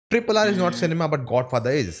RRR is not cinema, but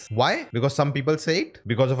Godfather is. Why? Because some people say it,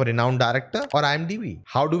 because of a renowned director, or IMDb.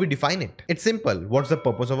 How do we define it? It's simple. What's the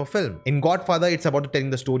purpose of a film? In Godfather, it's about telling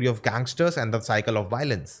the story of gangsters and the cycle of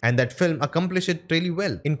violence. And that film accomplished it really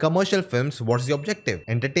well. In commercial films, what's the objective?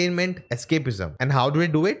 Entertainment, escapism. And how do they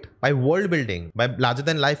do it? By world building, by larger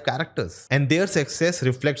than life characters. And their success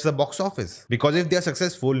reflects the box office. Because if they're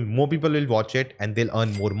successful, more people will watch it and they'll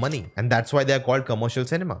earn more money. And that's why they're called commercial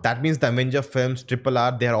cinema. That means the Avenger films,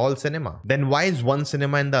 RRR, they're all cinema. Then why is one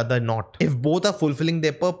cinema and the other not? If both are fulfilling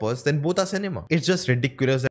their purpose, then both are cinema. It's just ridiculous